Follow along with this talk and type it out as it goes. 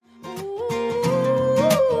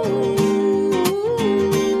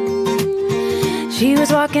She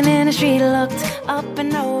was walking in the street, looked up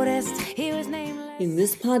and noticed he was nameless. In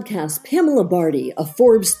this podcast, Pamela Barty, a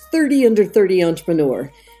Forbes 30 Under 30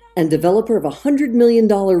 entrepreneur and developer of a $100 million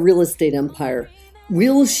real estate empire,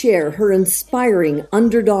 will share her inspiring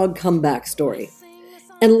underdog comeback story.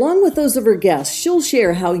 And along with those of her guests, she'll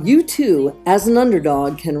share how you too, as an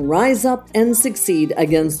underdog, can rise up and succeed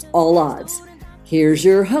against all odds. Here's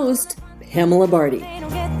your host, Pamela Barty. They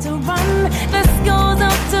don't get to run. This goes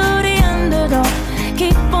up to the underdog.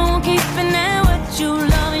 Keep on keeping at what you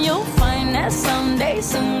love, and you'll find that someday,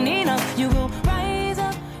 soon enough, you will rise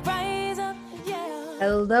up, yeah.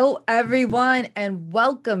 Hello, everyone, and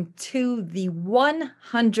welcome to the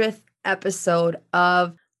 100th episode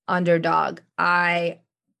of Underdog. I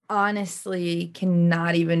honestly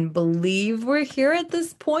cannot even believe we're here at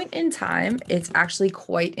this point in time. It's actually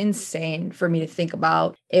quite insane for me to think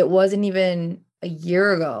about. It wasn't even a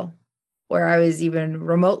year ago where I was even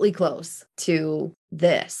remotely close to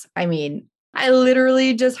this. I mean, I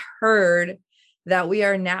literally just heard that we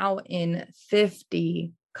are now in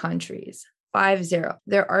 50 countries. 50.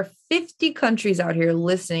 There are 50 countries out here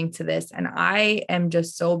listening to this, and I am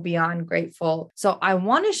just so beyond grateful. So I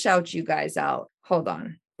want to shout you guys out. Hold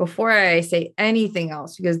on. Before I say anything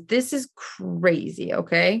else, because this is crazy,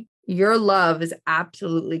 okay? Your love is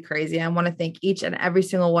absolutely crazy. I want to thank each and every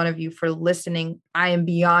single one of you for listening. I am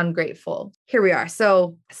beyond grateful. Here we are.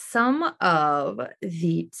 So some of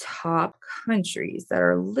the top countries that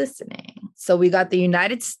are listening. So we got the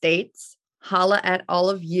United States. Holla at all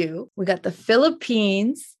of you. We got the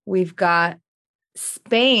Philippines. We've got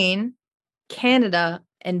Spain, Canada,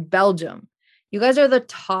 and Belgium. You guys are the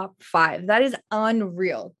top 5. That is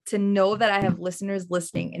unreal to know that I have listeners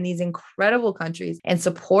listening in these incredible countries and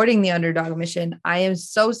supporting the Underdog mission. I am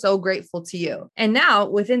so, so grateful to you. And now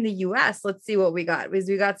within the US, let's see what we got. Because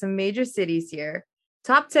we got some major cities here.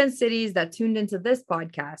 Top 10 cities that tuned into this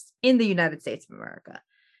podcast in the United States of America.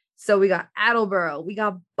 So we got Attleboro, we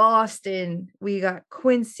got Boston, we got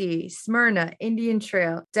Quincy, Smyrna, Indian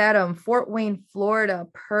Trail, Dedham, Fort Wayne, Florida,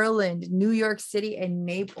 Pearland, New York City, and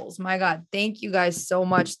Naples. My God, thank you guys so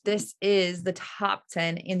much. This is the top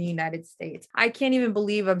 10 in the United States. I can't even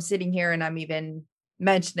believe I'm sitting here and I'm even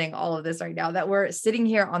mentioning all of this right now, that we're sitting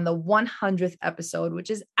here on the 100th episode, which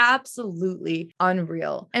is absolutely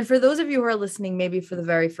unreal. And for those of you who are listening, maybe for the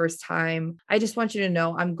very first time, I just want you to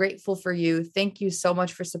know I'm grateful for you. Thank you so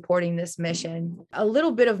much for supporting this mission. A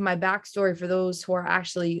little bit of my backstory for those who are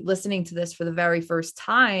actually listening to this for the very first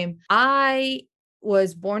time. I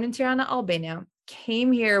was born in Tirana, Albania.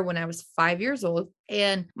 Came here when I was 5 years old,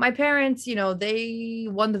 and my parents, they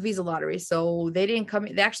won the visa lottery. So they didn't come.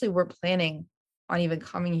 They actually weren't planning on even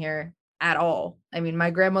coming here at all. I mean, my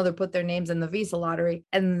grandmother put their names in the visa lottery,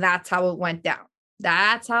 and that's how it went down.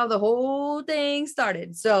 That's how the whole thing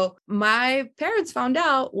started. So my parents found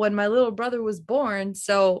out when my little brother was born.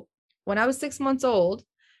 So when I was 6 months old,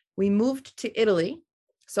 we moved to Italy.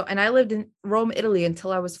 And I lived in Rome, Italy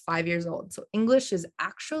until I was 5 years old. So English is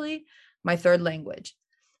actually my third language.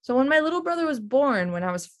 So when my little brother was born, when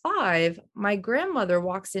I was 5, my grandmother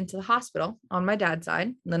walks into the hospital on my dad's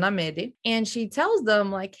side, Nana Mehdi, and she tells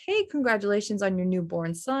them like, hey, congratulations on your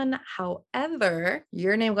newborn son. However,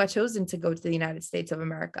 your name got chosen to go to the United States of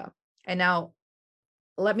America. And now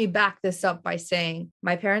let me back this up by saying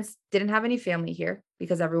my parents didn't have any family here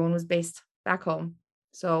because everyone was based back home.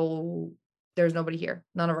 So there's nobody here.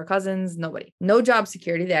 None of our cousins, nobody. No job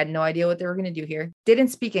security. They had no idea what they were going to do here. Didn't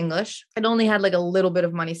speak English. And only had like a little bit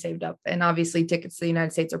of money saved up. And obviously tickets to the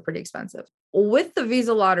United States are pretty expensive. With the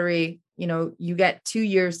visa lottery, you get 2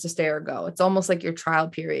 years to stay or go. It's almost like your trial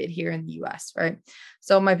period here in the US, right?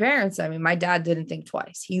 So my parents, my dad didn't think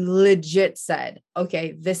twice. He legit said,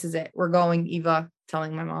 okay, this is it. We're going, Eva,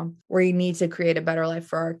 telling my mom, we need to create a better life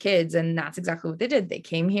for our kids. And that's exactly what they did. They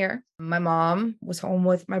came here. My mom was home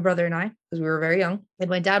with my brother and I because we were very young. And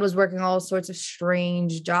my dad was working all sorts of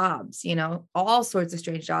strange jobs, all sorts of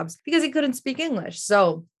strange jobs because he couldn't speak English.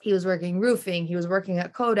 So he was working roofing. He was working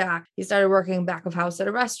at Kodak. He started working back of house at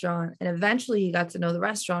a restaurant. And eventually he got to know the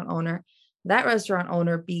restaurant owner. That restaurant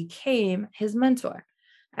owner became his mentor.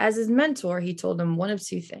 As his mentor, he told him one of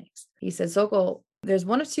two things. He said, Soko, there's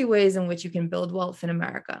one of two ways in which you can build wealth in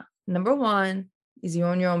America. Number one is you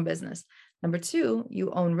own your own business. Number two,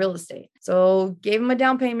 you own real estate. So gave him a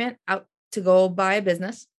down payment out to go buy a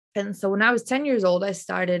business. And so when I was 10 years old, I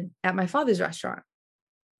started at my father's restaurant.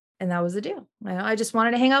 And that was the deal. I just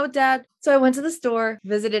wanted to hang out with dad. So I went to the store,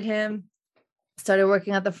 visited him, started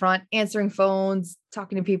working at the front, answering phones,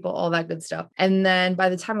 talking to people, all that good stuff. And then by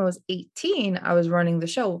the time I was 18, I was running the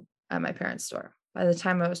show at my parents' store. By the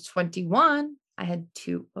time I was 21, I had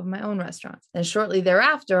 2 of my own restaurants. And shortly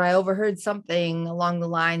thereafter, I overheard something along the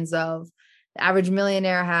lines of the average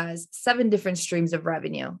millionaire has 7 different streams of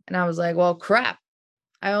revenue. And I was like, well, crap,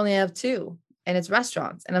 I only have 2, and it's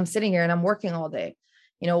restaurants. And I'm sitting here and I'm working all day.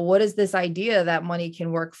 What is this idea that money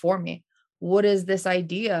can work for me? What is this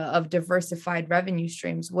idea of diversified revenue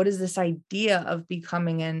streams? What is this idea of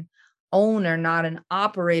becoming an owner, not an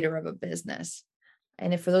operator of a business?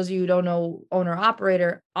 And if for those of you who don't know, owner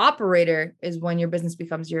operator is when your business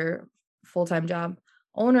becomes your full-time job.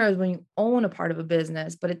 Owner is when you own a part of a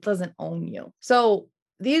business, but it doesn't own you. So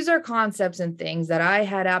these are concepts and things that I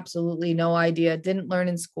had absolutely no idea, didn't learn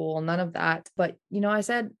in school, none of that. But, I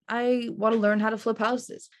said, I want to learn how to flip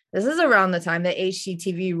houses. This is around the time that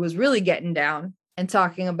HGTV was really getting down and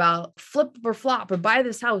talking about flip or flop or buy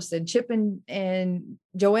this house, and Chip and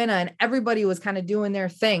Joanna and everybody was kind of doing their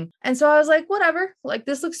thing. And so I was like, whatever, like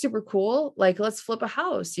this looks super cool. Like, let's flip a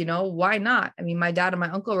house, why not? I mean, my dad and my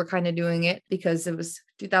uncle were kind of doing it because it was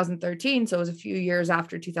 2013. So it was a few years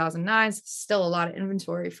after 2009. So still a lot of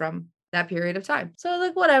inventory from that period of time. So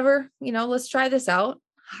like, whatever, let's try this out.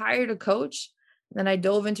 Hired a coach. Then I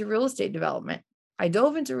dove into real estate development.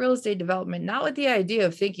 Not with the idea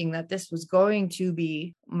of thinking that this was going to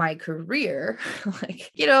be my career.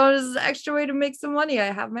 Like, it was an extra way to make some money.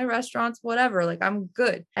 I have my restaurants, whatever, like I'm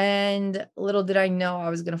good. And little did I know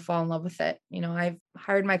I was going to fall in love with it. I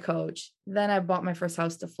hired my coach. Then I bought my first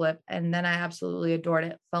house to flip. And then I absolutely adored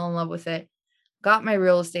it, fell in love with it, got my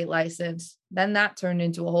real estate license. Then that turned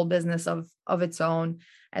into a whole business of its own.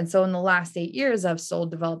 And so in the last 8 years, I've sold,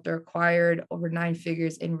 developed, or acquired over 9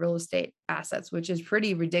 figures in real estate assets, which is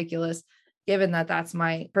pretty ridiculous given that that's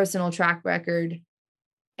my personal track record.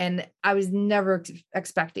 And I was never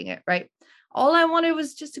expecting it, right? All I wanted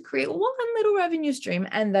was just to create one little revenue stream.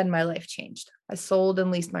 And then my life changed. I sold and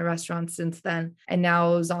leased my restaurants since then. And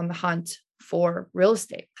now I was on the hunt for real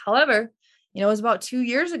estate. However, it was about 2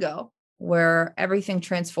 years ago where everything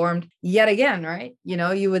transformed yet again, right?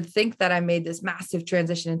 You would think that I made this massive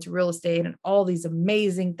transition into real estate and all these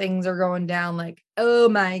amazing things are going down. Like, oh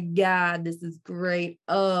my God, this is great.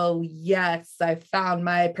 Oh yes, I found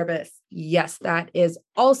my purpose. Yes, that is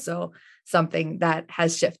also something that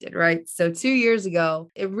has shifted, right? So 2 years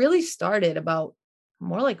ago, it really started about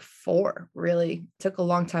more like 4, really. Took a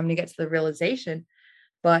long time to get to the realization.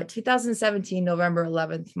 But 2017, November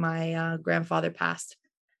 11th, my grandfather passed.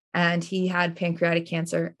 And he had pancreatic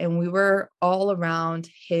cancer, and we were all around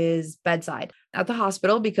his bedside at the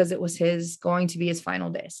hospital because it was going to be his final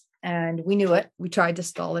days. And we knew it. We tried to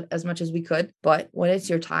stall it as much as we could, but when it's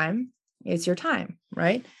your time,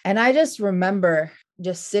 right? And I just remember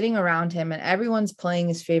just sitting around him and everyone's playing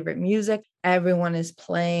his favorite music. Everyone is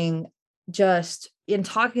playing just in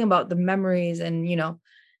talking about the memories and,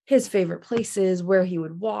 his favorite places, where he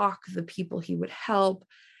would walk, the people he would help,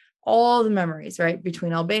 all the memories, right?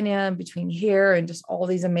 Between Albania and between here and just all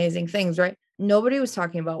these amazing things, right? Nobody was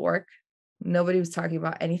talking about work. Nobody was talking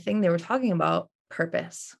about anything. They were talking about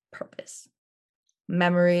purpose,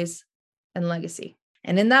 memories, and legacy.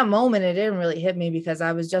 And in that moment, it didn't really hit me because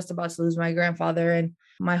I was just about to lose my grandfather. And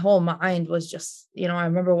my whole mind was just, I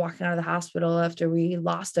remember walking out of the hospital after we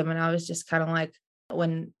lost him. And I was just kind of like,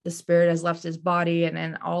 when the spirit has left his body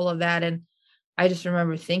and all of that. And I just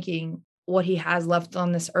remember thinking, what he has left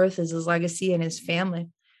on this earth is his legacy and his family.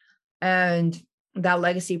 And that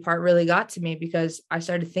legacy part really got to me because I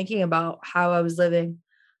started thinking about how I was living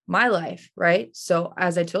my life, right? So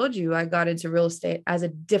as I told you, I got into real estate as a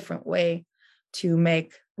different way to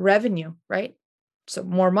make revenue, right? So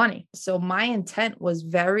more money. So my intent was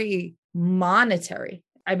very monetary.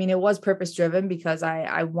 I mean, it was purpose driven because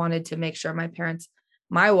I wanted to make sure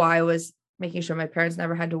my why was making sure my parents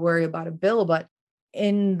never had to worry about a bill. But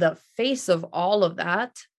in the face of all of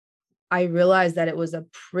that, I realized that it was a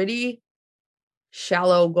pretty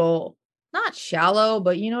shallow goal. Not shallow,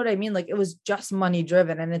 but you know what I mean? Like, it was just money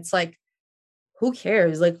driven. And it's like, who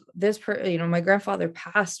cares? Like my grandfather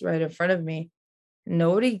passed right in front of me.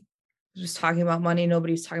 Nobody was talking about money.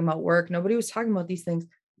 Nobody was talking about work. Nobody was talking about these things.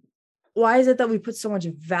 Why is it that we put so much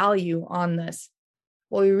value on this?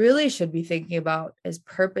 What we really should be thinking about is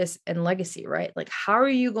purpose and legacy, right? Like, how are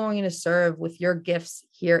you going to serve with your gifts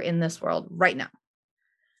here in this world right now?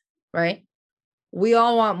 Right? We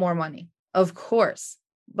all want more money, of course.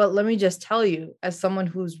 But let me just tell you, as someone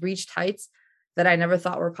who's reached heights that I never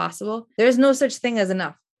thought were possible, there's no such thing as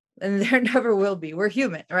enough. And there never will be. We're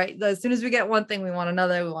human, right? As soon as we get one thing, we want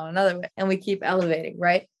another, and we keep elevating,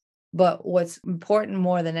 right? But what's important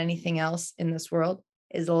more than anything else in this world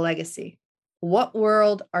is a legacy. What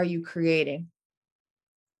world are you creating?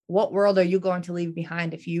 What world are you going to leave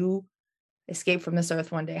behind if escape from this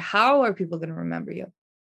earth one day, how are people going to remember you?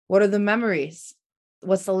 What are the memories?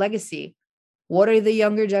 What's the legacy? What are the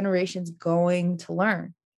younger generations going to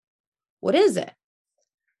learn? What is it?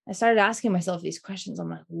 I started asking myself these questions. I'm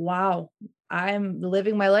like, wow, I'm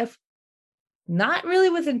living my life not really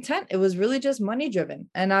with intent. It was really just money driven.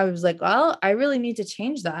 And I was like, well, I really need to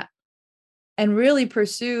change that and really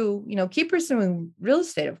pursue, keep pursuing real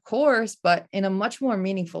estate, of course, but in a much more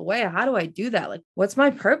meaningful way. How do I do that? Like, what's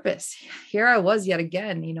my purpose? Here I was yet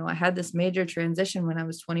again, I had this major transition when I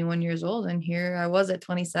was 21 years old. And here I was at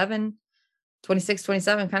 27, 26,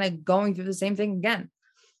 27, kind of going through the same thing again.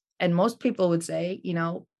 And most people would say,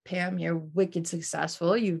 Pam, you're wicked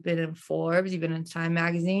successful. You've been in Forbes, you've been in Time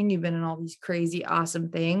Magazine, you've been in all these crazy, awesome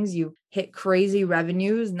things. You hit crazy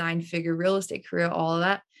revenues, 9-figure real estate career, all of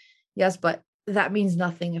that. Yes, but that means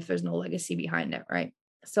nothing if there's no legacy behind it, right?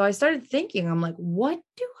 So I started thinking, I'm like, what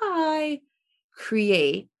do I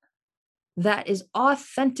create that is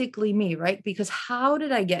authentically me, right? Because how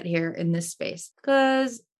did I get here in this space?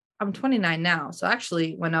 Because I'm 29 now. So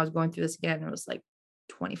actually, when I was going through this again, it was like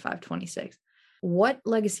 25, 26. What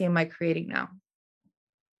legacy am I creating now?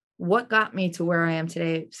 What got me to where I am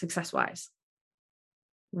today, success-wise?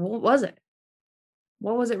 What was it?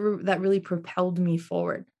 What was it that really propelled me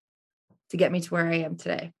forward to get me to where I am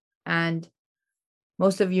today? And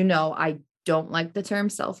most of you know, I don't like the term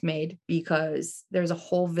self-made because there's a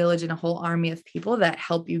whole village and a whole army of people that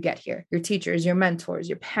help you get here. Your teachers, your mentors,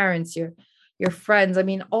 your parents, your friends. I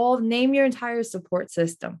mean, name your entire support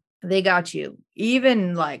system. They got you.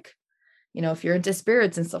 Even like, if you're into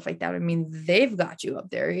spirits and stuff like that, I mean, they've got you up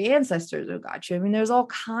there. Your ancestors have got you. I mean, there's all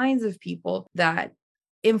kinds of people that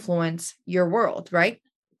influence your world, right?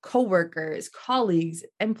 Coworkers, colleagues,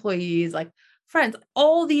 employees, like friends,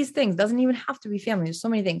 all these things. Doesn't even have to be family. There's so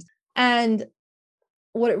many things. And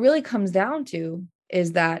what it really comes down to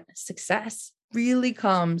is that success really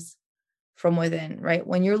comes from within, right?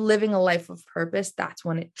 When you're living a life of purpose, that's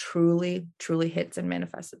when it truly, truly hits and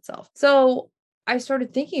manifests itself. So I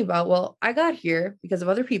started thinking about, well, I got here because of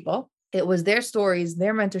other people. It was their stories,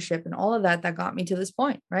 their mentorship, and all of that got me to this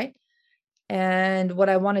point, right? And what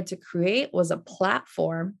I wanted to create was a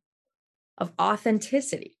platform of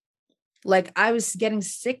authenticity. Like, I was getting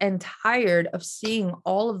sick and tired of seeing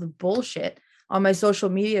all of the bullshit on my social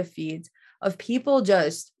media feeds of people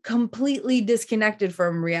just completely disconnected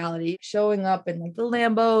from reality, showing up in like the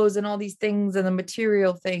Lambos and all these things and the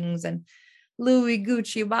material things and Louis,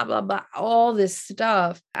 Gucci, blah, blah, blah, all this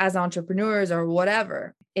stuff as entrepreneurs or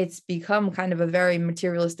whatever. It's become kind of a very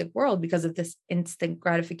materialistic world because of this instant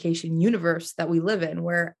gratification universe that we live in,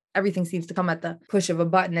 where everything seems to come at the push of a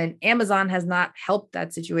button. And Amazon has not helped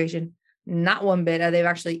that situation, not one bit. They've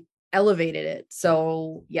actually elevated it.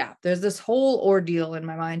 So yeah, there's this whole ordeal in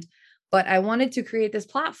my mind. But I wanted to create this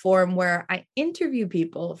platform where I interview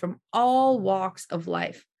people from all walks of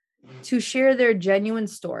life to share their genuine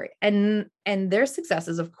story and their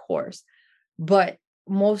successes, of course, but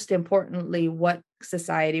most importantly, what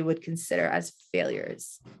society would consider as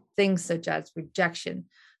failures, things such as rejection,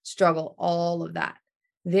 struggle, all of that.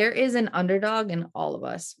 There is an underdog in all of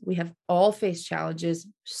us. We have all faced challenges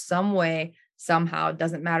some way, somehow.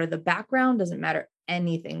 Doesn't matter the background, doesn't matter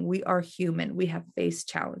anything. We are human. We have faced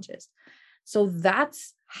challenges. So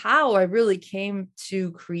that's how I really came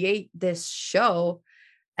to create this show.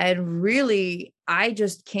 And really, I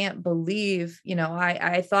just can't believe,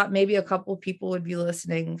 I thought maybe a couple of people would be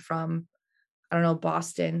listening from, I don't know,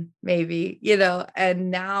 Boston, maybe, and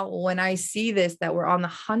now when I see this, that we're on the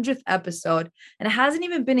 100th episode and it hasn't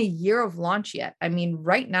even been a year of launch yet. I mean,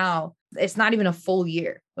 right now, it's not even a full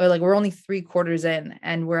year. We're only 3 quarters in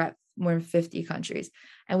and we're in 50 countries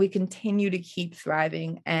and we continue to keep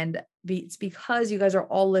thriving. And it's because you guys are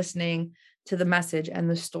all listening to the message and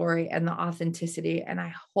the story and the authenticity. And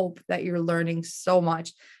I hope that you're learning so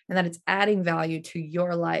much and that it's adding value to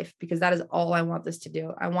your life, because that is all I want this to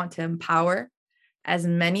do. I want to empower as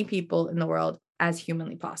many people in the world as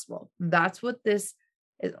humanly possible. That's what this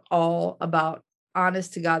is all about.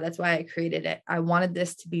 Honest to God, that's why I created it. I wanted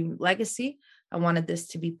this to be legacy. I wanted this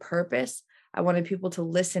to be purpose. I wanted people to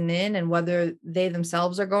listen in, and whether they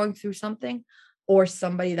themselves are going through something or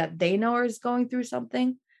somebody that they know is going through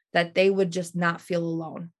something, that they would just not feel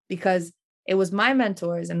alone, because it was my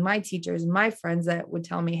mentors and my teachers and my friends that would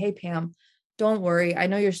tell me, hey, Pam, don't worry. I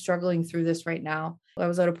know you're struggling through this right now. I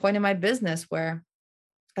was at a point in my business where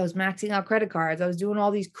I was maxing out credit cards. I was doing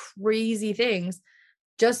all these crazy things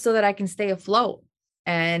just so that I can stay afloat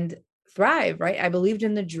and thrive, right? I believed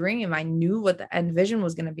in the dream. I knew what the end vision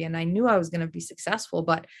was going to be, and I knew I was going to be successful,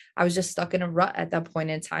 but I was just stuck in a rut at that point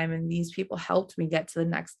in time. And these people helped me get to the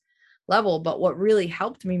next level. But what really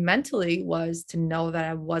helped me mentally was to know that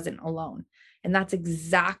I wasn't alone. And that's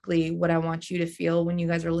exactly what I want you to feel when you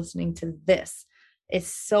guys are listening to this. It's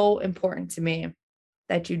so important to me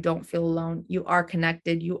that you don't feel alone. You are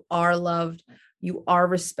connected. You are loved. You are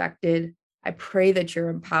respected. I pray that you're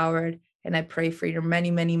empowered, and I pray for your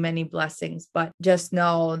many, many, many blessings. But just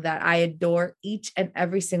know that I adore each and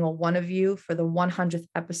every single one of you for the 100th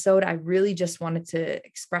episode. I really just wanted to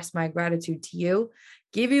express my gratitude to you,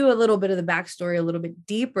 give you a little bit of the backstory, a little bit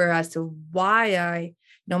deeper as to why I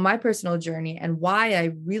know my personal journey and why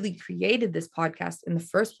I really created this podcast in the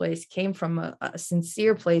first place came from a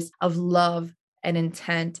sincere place of love and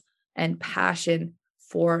intent and passion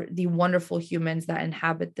for the wonderful humans that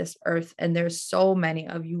inhabit this earth. And there's so many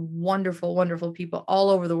of you wonderful, wonderful people all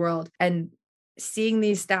over the world. And seeing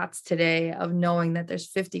these stats today of knowing that there's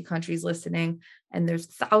 50 countries listening and there's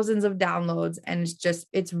thousands of downloads, and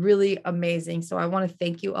it's really amazing. So I want to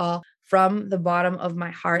thank you all from the bottom of my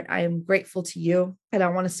heart. I am grateful to you, and I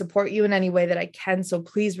want to support you in any way that I can. So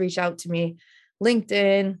please reach out to me,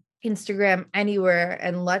 LinkedIn, Instagram, anywhere,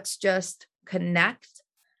 and let's just connect,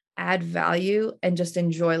 add value, and just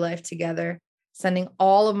enjoy life together. Sending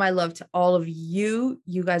all of my love to all of you.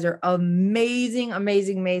 You guys are amazing,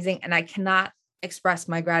 amazing, amazing. And I cannot express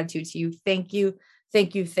my gratitude to you. Thank you.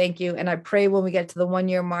 Thank you. Thank you. And I pray when we get to the 1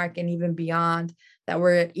 year mark and even beyond that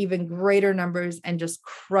we're at even greater numbers and just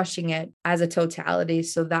crushing it as a totality.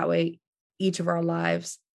 So that way each of our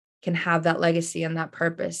lives can have that legacy and that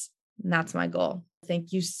purpose. And that's my goal.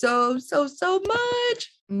 Thank you so, so, so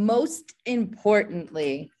much. Most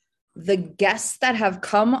importantly, the guests that have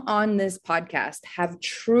come on this podcast have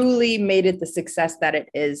truly made it the success that it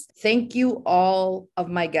is. Thank you, all of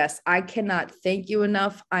my guests. I cannot thank you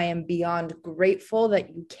enough. I am beyond grateful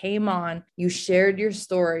that you came on, you shared your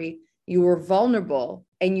story, you were vulnerable,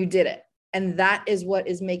 and you did it. And that is what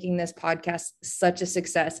is making this podcast such a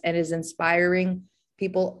success and is inspiring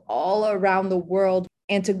people all around the world.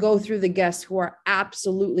 And to go through the guests who are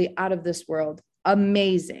absolutely out of this world.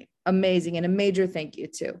 Amazing. Amazing. And a major thank you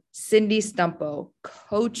to Cindy Stumpo,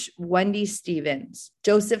 Coach Wendy Stevens,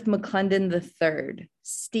 Joseph McClendon III,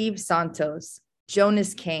 Steve Santos,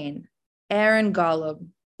 Jonas Kane, Aaron Golub,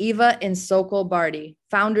 Eva and Sokol Barty,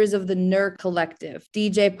 founders of the NER Collective,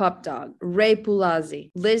 DJ Pup Dog, Ray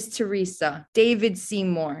Pulazzi, Liz Teresa, David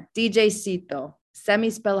Seymour, DJ Cito, Semi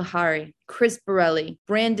Spelahari, Chris Borelli,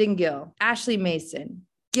 Brandon Gill, Ashley Mason,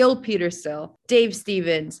 Gil Petersill, Dave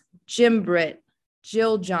Stevens, Jim Britt,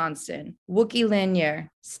 Jill Johnson, Wookie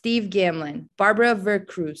Lanier, Steve Gamlin, Barbara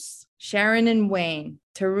Vercruz, Sharon and Wayne,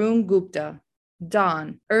 Tarun Gupta,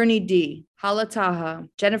 Don, Ernie D, Halataha,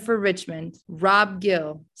 Jennifer Richmond, Rob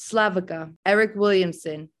Gill, Slavica, Eric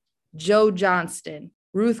Williamson, Joe Johnston,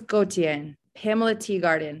 Ruth Gauthier, Pamela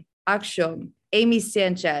Teagarden, Akshom, Amy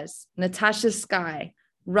Sanchez, Natasha Sky,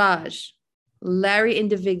 Raj, Larry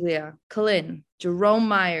Indiviglia, Kalin, Jerome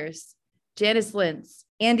Myers, Janice Lintz,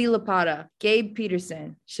 Andy Lapata, Gabe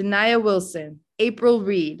Peterson, Shania Wilson, April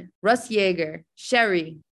Reed, Russ Yeager,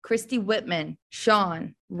 Sherry, Christy Whitman,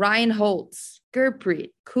 Sean, Ryan Holtz,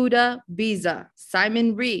 Gurpreet, Kuda Biza,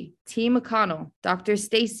 Simon Ree, T. McConnell, Dr.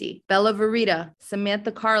 Stacy, Bella Verita,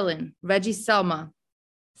 Samantha Carlin, Reggie Selma,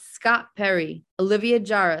 Scott Perry, Olivia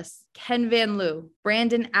Jaras, Ken Van Loo,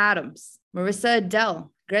 Brandon Adams, Marissa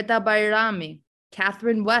Adele, Greta Bayrami,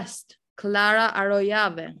 Catherine West, Clara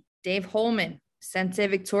Arroyave, Dave Holman, Sensei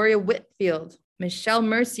Victoria Whitfield, Michelle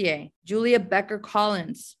Mercier, Julia Becker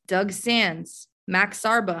Collins, Doug Sands, Max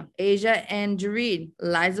Sarba, Asia and Jareed,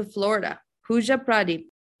 Liza Florida, Pooja Pradeep,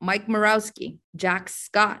 Mike Morawski, Jack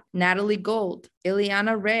Scott, Natalie Gold,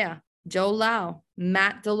 Ileana Rea, Joe Lau,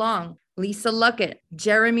 Matt DeLong, Lisa Luckett,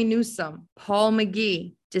 Jeremy Newsom, Paul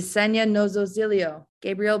McGee, Jasenia Nozozilio,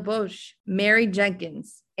 Gabriel Bosch, Mary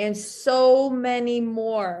Jenkins, and so many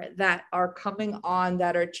more that are coming on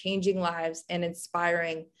that are changing lives and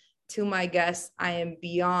inspiring. To my guests, I am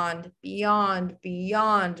beyond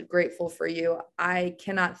grateful for you. I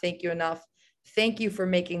cannot thank you enough. Thank you for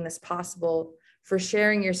making this possible, for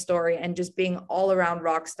sharing your story and just being all around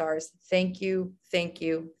rock stars. Thank you, thank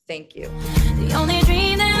you, thank you. The only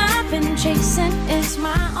dream that I've been chasing is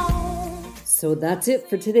my own. So that's it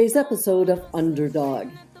for today's episode of Underdog.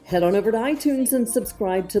 Head on over to iTunes and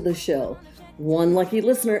subscribe to the show. One lucky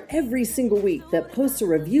listener every single week that posts a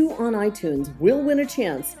review on iTunes will win a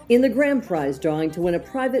chance in the grand prize drawing to win a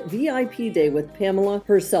private VIP day with Pamela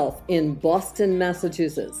herself in Boston,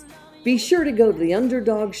 Massachusetts. Be sure to go to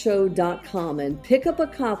theunderdogshow.com and pick up a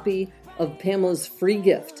copy of Pamela's free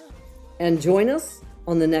gift. And join us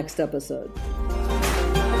on the next episode.